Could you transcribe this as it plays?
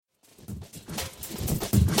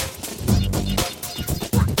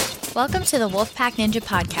Welcome to the Wolfpack Ninja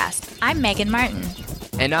Podcast. I'm Megan Martin.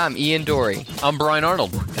 And I'm Ian Dory. I'm Brian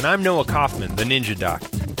Arnold. And I'm Noah Kaufman, the Ninjadoc.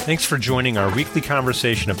 Thanks for joining our weekly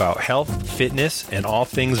conversation about health, fitness, and all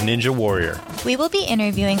things Ninja Warrior. We will be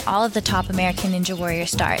interviewing all of the top American Ninja Warrior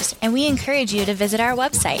stars, and we encourage you to visit our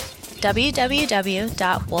website,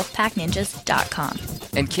 www.wolfpackninjas.com.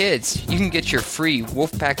 And kids, you can get your free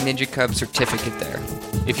Wolfpack Ninja Cub certificate there.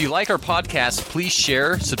 If you like our podcast, please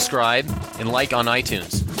share, subscribe, and like on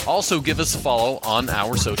iTunes. Also, give us a follow on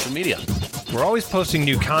our social media. We're always posting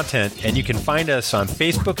new content, and you can find us on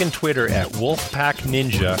Facebook and Twitter at Wolfpack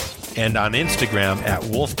Ninja and on Instagram at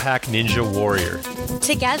Wolfpack Ninja Warrior.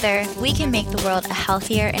 Together, we can make the world a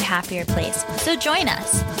healthier and happier place. So join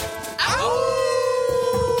us.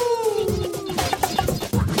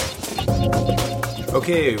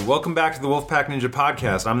 Okay, welcome back to the Wolfpack Ninja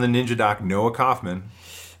Podcast. I'm the Ninjadoc, Noah Kaufman.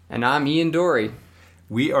 And I'm Ian Dory.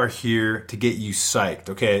 We are here to get you psyched.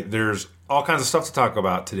 Okay, there's all kinds of stuff to talk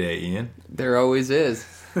about today, Ian. There always is.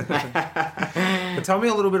 But tell me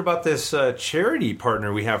a little bit about this charity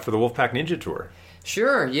partner we have for the Wolfpack Ninja Tour.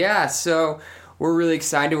 Sure, yeah. So we're really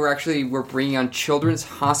excited. We're bringing on Children's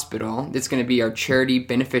Hospital. It's going to be our charity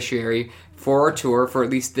beneficiary for our tour for at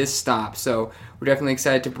least this stop. So we're definitely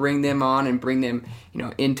excited to bring them on and bring them,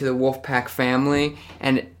 into the Wolfpack family.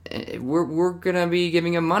 And we're going to be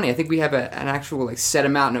giving them money. I think we have an actual set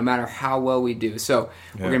amount no matter how well we do. So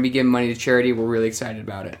we're going to be giving money to charity. We're really excited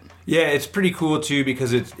about it. Yeah, it's pretty cool too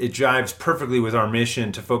because it jives perfectly with our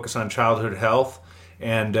mission to focus on childhood health.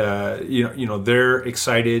 And they're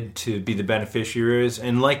excited to be the beneficiaries.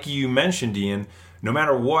 And like you mentioned, Ian, no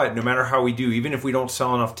matter what, no matter how we do, even if we don't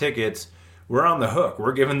sell enough tickets, we're on the hook.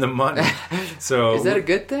 We're giving them money. So is that a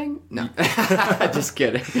good thing? No, just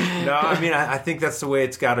kidding. No, I think that's the way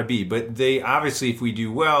it's got to be. But they obviously, if we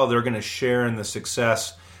do well, they're going to share in the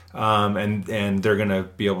success, and they're going to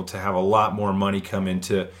be able to have a lot more money come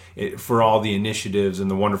into it for all the initiatives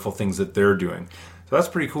and the wonderful things that they're doing. So that's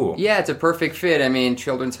pretty cool. Yeah, it's a perfect fit.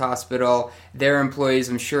 Children's Hospital, their employees,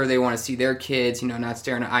 I'm sure they want to see their kids, not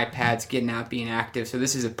staring at iPads, getting out, being active. So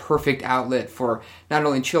this is a perfect outlet for not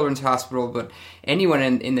only Children's Hospital, but anyone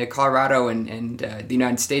in the Colorado and the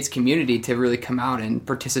United States community to really come out and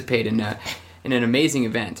participate in an amazing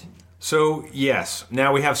event. So, yes,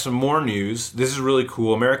 now we have some more news. This is really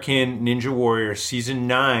cool. American Ninja Warrior Season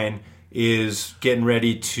 9 is getting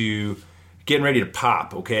ready to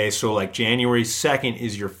pop, okay? So like January 2nd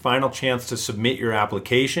is your final chance to submit your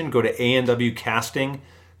application. Go to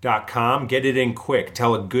anwcasting.com. Get it in quick.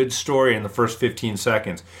 Tell a good story in the first 15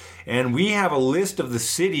 seconds. And we have a list of the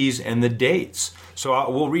cities and the dates.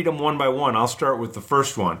 So we'll read them one by one. I'll start with the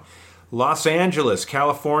first one. Los Angeles,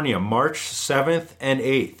 California, March 7th and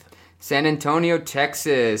 8th. San Antonio,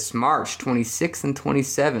 Texas, March 26th and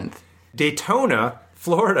 27th. Daytona,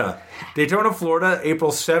 Florida,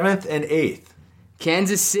 April 7th and 8th.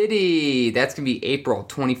 Kansas City, that's going to be April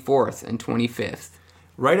 24th and 25th.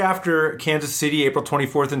 Right after Kansas City, April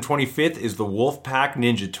 24th and 25th, is the Wolfpack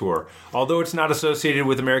Ninja Tour. Although it's not associated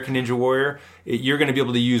with American Ninja Warrior, you're going to be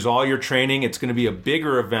able to use all your training. It's going to be a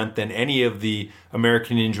bigger event than any of the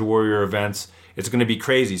American Ninja Warrior events. It's going to be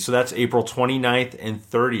crazy. So that's April 29th and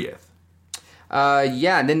 30th.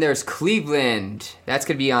 And then there's Cleveland. That's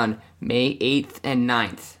going to be on May 8th and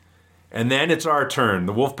 9th. And then it's our turn.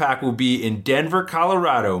 The Wolfpack will be in Denver,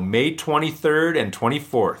 Colorado, May 23rd and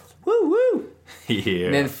 24th. Woo woo! Yeah.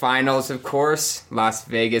 And then finals, of course, Las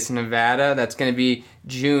Vegas, Nevada. That's going to be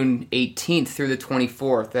June 18th through the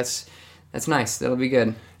 24th. That's nice. That'll be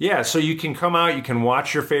good. Yeah, so you can come out. You can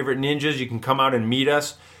watch your favorite ninjas. You can come out and meet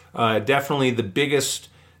us. Definitely the biggest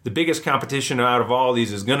competition out of all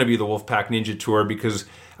these is going to be the Wolfpack Ninja Tour because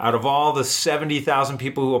out of all the 70,000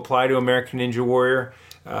 people who apply to American Ninja Warrior,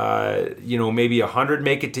 maybe 100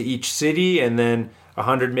 make it to each city and then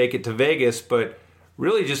 100 make it to Vegas, but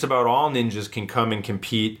really just about all ninjas can come and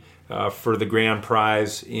compete for the grand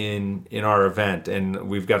prize in our event. And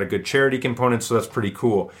we've got a good charity component, so that's pretty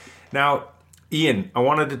cool. Now, Ian, I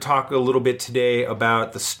wanted to talk a little bit today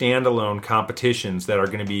about the standalone competitions that are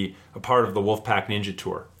going to be a part of the Wolfpack Ninja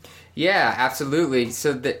Tour. Yeah, absolutely.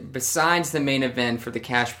 So besides the main event for the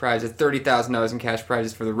cash prize of $30,000 in cash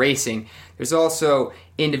prizes for the racing, there's also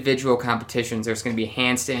individual competitions. There's going to be a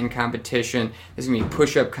handstand competition. There's going to be a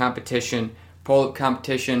push-up competition, pull-up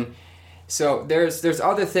competition. So there's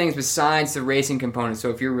other things besides the racing component.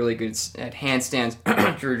 So if you're really good at handstands,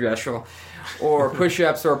 Drew Dreschel, or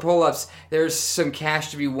push-ups or pull-ups, there's some cash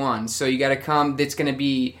to be won. So you got to come. It's going to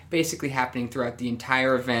be basically happening throughout the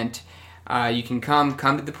entire event. You can come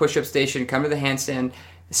to the push-up station, come to the handstand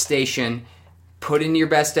station, put in your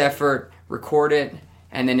best effort, record it,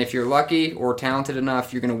 And then if you're lucky or talented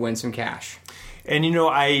enough, you're going to win some cash. And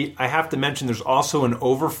I have to mention there's also an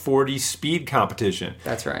over 40 speed competition.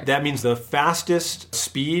 That's right. That means the fastest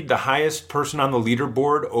speed, the highest person on the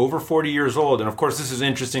leaderboard over 40 years old. And of course, this is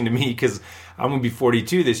interesting to me because I'm going to be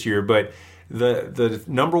 42 this year, but the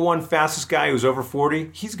number one fastest guy who's over 40,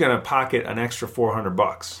 he's going to pocket an extra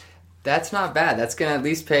 $400. That's not bad. That's going to at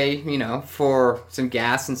least pay, for some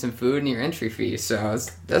gas and some food and your entry fee. So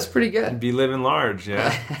that's pretty good. Be living large,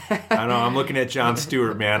 yeah. I know. I'm looking at Jon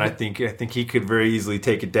Stewart, man. I think he could very easily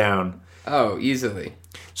take it down. Oh, easily.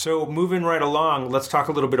 So moving right along, let's talk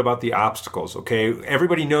a little bit about the obstacles, okay?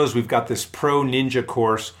 Everybody knows we've got this Pro Ninja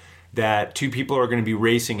course that two people are going to be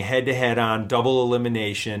racing head-to-head on, double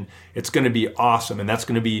elimination. It's going to be awesome, and that's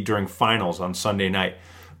going to be during finals on Sunday night.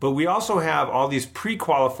 But we also have all these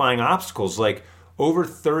pre-qualifying obstacles, like over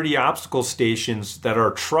 30 obstacle stations that are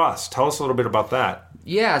trust. Tell us a little bit about that.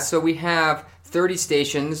 Yeah, so we have 30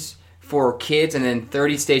 stations for kids and then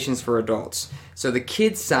 30 stations for adults. So the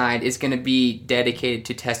kids side is going to be dedicated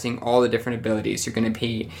to testing all the different abilities. You're going to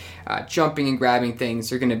be jumping and grabbing things.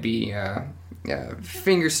 You're going to be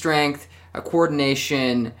finger strength,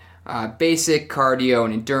 coordination, basic cardio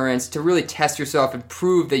and endurance to really test yourself and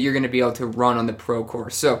prove that you're going to be able to run on the pro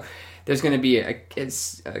course. So there's going to be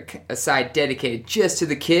a side dedicated just to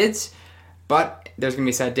the kids, but there's going to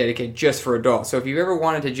be a side dedicated just for adults. So if you've ever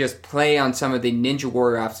wanted to just play on some of the Ninja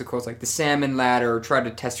Warrior obstacles like the salmon ladder or try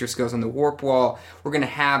to test your skills on the warp wall, we're going to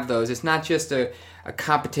have those. It's not just a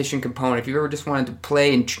competition component. If you ever just wanted to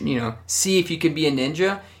play and see if you could be a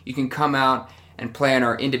ninja, you can come out and play on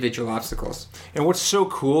our individual obstacles. And what's so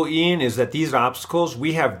cool, Ian, is that these obstacles,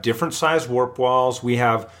 we have different size warp walls, we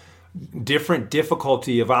have different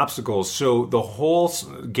difficulty of obstacles, so the whole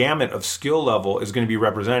gamut of skill level is going to be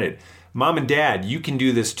represented. Mom and Dad, you can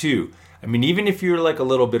do this too. I mean, even if you're like a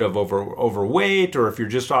little bit of overweight or if you're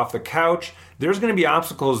just off the couch, there's going to be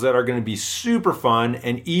obstacles that are going to be super fun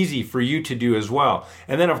and easy for you to do as well.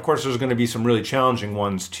 And then, of course, there's going to be some really challenging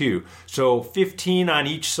ones too. So 15 on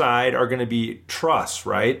each side are going to be truss,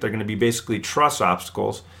 right? They're going to be basically truss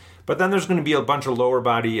obstacles. But then there's going to be a bunch of lower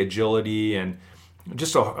body agility and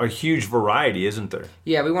just a huge variety, isn't there?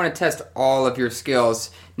 Yeah, we want to test all of your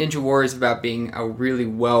skills. Ninja Warrior is about being a really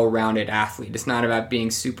well-rounded athlete. It's not about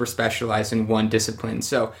being super specialized in one discipline.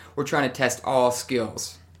 So we're trying to test all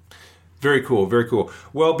skills. Very cool, very cool.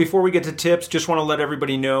 Well, before we get to tips, just want to let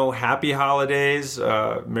everybody know, happy holidays,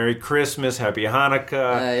 Merry Christmas, Happy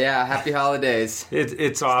Hanukkah. Yeah, happy holidays.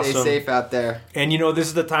 It's awesome. Stay safe out there. And this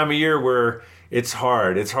is the time of year where it's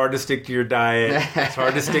hard. It's hard to stick to your diet. It's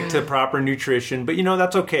hard to stick to proper nutrition. But,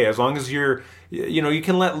 that's okay. As long as you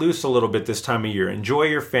can let loose a little bit this time of year. Enjoy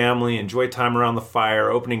your family. Enjoy time around the fire,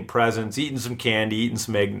 opening presents, eating some candy,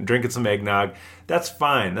 drinking some eggnog. That's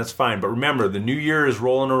fine. That's fine. But remember, the new year is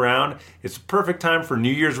rolling around. It's a perfect time for New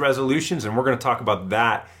Year's resolutions, and we're going to talk about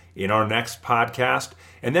that in our next podcast.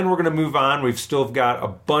 And then we're going to move on. We've still got a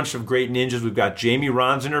bunch of great ninjas. We've got Jamie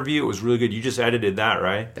Ron's interview. It was really good. You just edited that,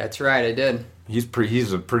 right? That's right. I did. He's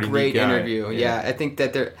a pretty great neat guy. Interview. Yeah, I think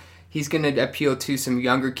that he's going to appeal to some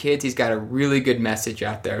younger kids. He's got a really good message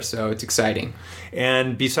out there, so it's exciting.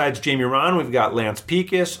 And besides Jamie Ron, we've got Lance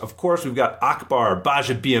Pekas. Of course, we've got Akbar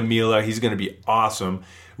Bajabiamila. He's going to be awesome.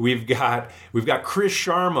 We've got Chris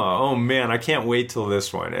Sharma. Oh man, I can't wait till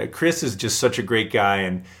this one. Chris is just such a great guy,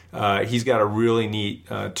 and he's got a really neat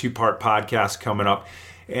 2-part podcast coming up.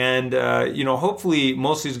 And, hopefully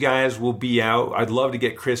most of these guys will be out. I'd love to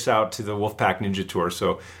get Chris out to the Wolfpack Ninja Tour,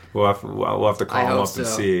 so we'll have to call him up and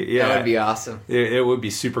see. Yeah, that would be awesome. It would be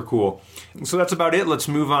super cool. So that's about it. Let's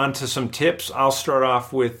move on to some tips. I'll start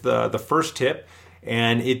off with the first tip,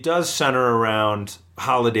 and it does center around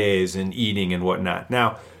holidays and eating and whatnot.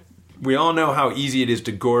 Now, we all know how easy it is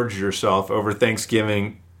to gorge yourself over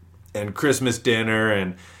Thanksgiving and Christmas dinner,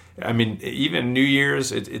 and I mean, even New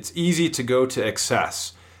Year's, it's easy to go to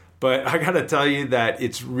excess. But I got to tell you that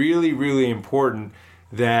it's really, really important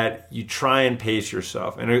that you try and pace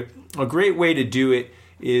yourself. And a great way to do it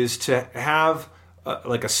is to have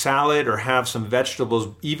like a salad or have some vegetables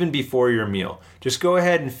even before your meal. Just go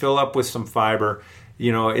ahead and fill up with some fiber.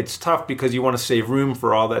 It's tough because you want to save room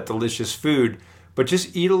for all that delicious food. But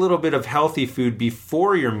just eat a little bit of healthy food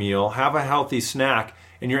before your meal. Have a healthy snack.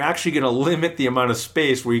 And you're actually going to limit the amount of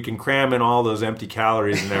space where you can cram in all those empty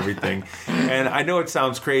calories and everything. And I know it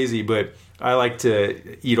sounds crazy, but I like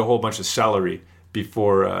to eat a whole bunch of celery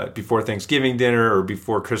before Thanksgiving dinner or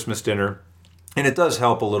before Christmas dinner. And it does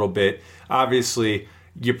help a little bit. Obviously,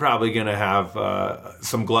 you're probably going to have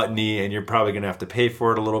some gluttony, and you're probably going to have to pay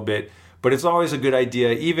for it a little bit. But it's always a good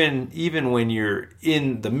idea, even when you're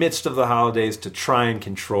in the midst of the holidays, to try and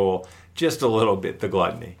control just a little bit, the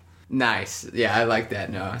gluttony. Nice. Yeah, I like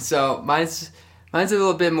that, Noah. So mine's a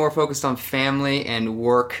little bit more focused on family and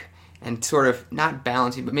work and sort of not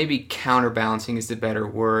balancing, but maybe counterbalancing is the better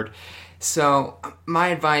word. So my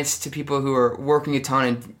advice to people who are working a ton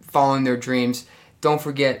and following their dreams, don't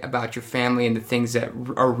forget about your family and the things that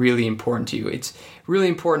are really important to you. It's really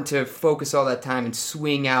important to focus all that time and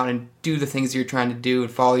swing out and do the things that you're trying to do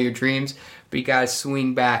and follow your dreams, but you gotta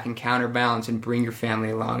swing back and counterbalance and bring your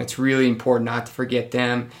family along. It's really important not to forget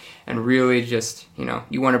them and really just,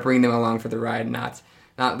 you want to bring them along for the ride and not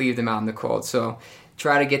leave them out in the cold. So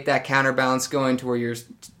try to get that counterbalance going to where you're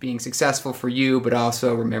being successful for you, but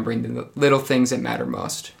also remembering the little things that matter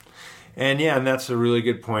most. And that's a really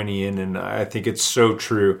good point, Ian, and I think it's so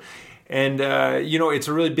true. And, it's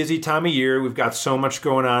a really busy time of year. We've got so much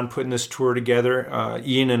going on putting this tour together.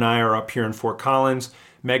 Ian and I are up here in Fort Collins.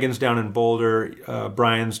 Megan's down in Boulder.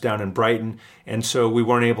 Brian's down in Brighton. And so we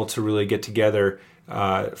weren't able to really get together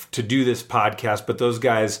to do this podcast, but those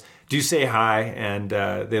guys do say hi, and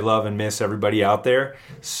they love and miss everybody out there.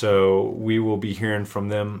 So we will be hearing from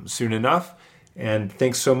them soon enough. And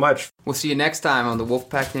thanks so much. We'll see you next time on the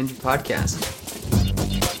Wolfpack Ninja Podcast.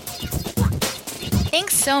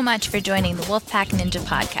 Thanks so much for joining the Wolfpack Ninja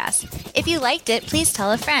Podcast. If you liked it, please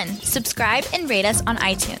tell a friend, subscribe, and rate us on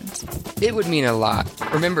iTunes. It would mean a lot.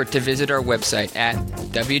 Remember to visit our website at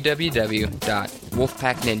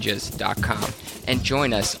www.wolfpackninjas.com and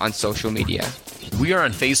join us on social media. We are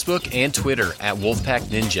on Facebook and Twitter at Wolfpack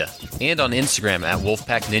Ninja and on Instagram at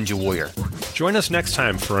Wolfpack Ninja Warrior. Join us next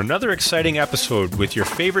time for another exciting episode with your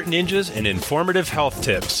favorite ninjas and informative health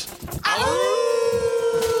tips.